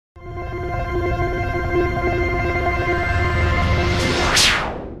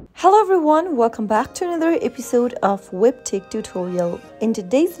Hello everyone, welcome back to another episode of Webtech Tutorial. In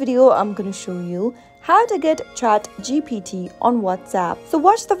today's video, I'm going to show you how to get Chat GPT on WhatsApp. So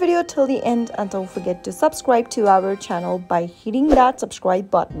watch the video till the end and don't forget to subscribe to our channel by hitting that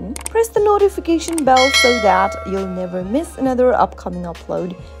subscribe button. Press the notification bell so that you'll never miss another upcoming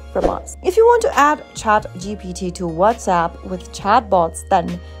upload from us. If you want to add Chat GPT to WhatsApp with chatbots,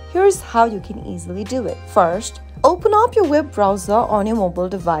 then here's how you can easily do it. First, open up your web browser on your mobile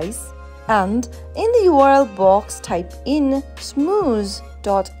device and in the URL box type in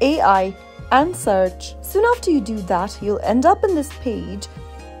smooze.ai and search. Soon after you do that, you'll end up in this page.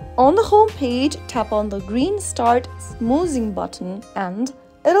 On the home page, tap on the green Start Smoozing button and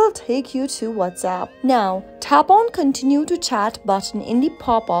it'll take you to WhatsApp. Now, tap on Continue to Chat button in the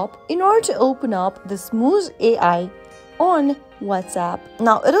pop-up in order to open up the Smooze AI on WhatsApp.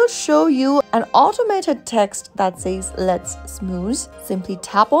 Now, it'll show you an automated text that says "Let's smooze." Simply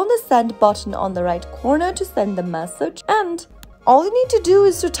tap on the send button on the right corner to send the message, and all you need to do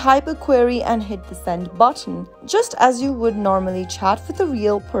is to type a query and hit the send button, just as you would normally chat with a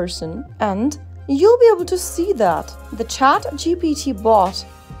real person, and you'll be able to see that the Chat GPT bot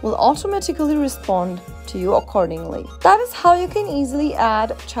will automatically respond to you accordingly. That is how you can easily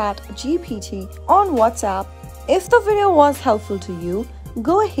add Chat GPT on WhatsApp. If the video was helpful to you,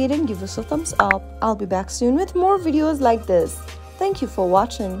 go ahead and give us a thumbs up. I'll be back soon with more videos like this. Thank you for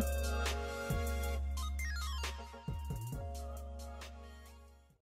watching.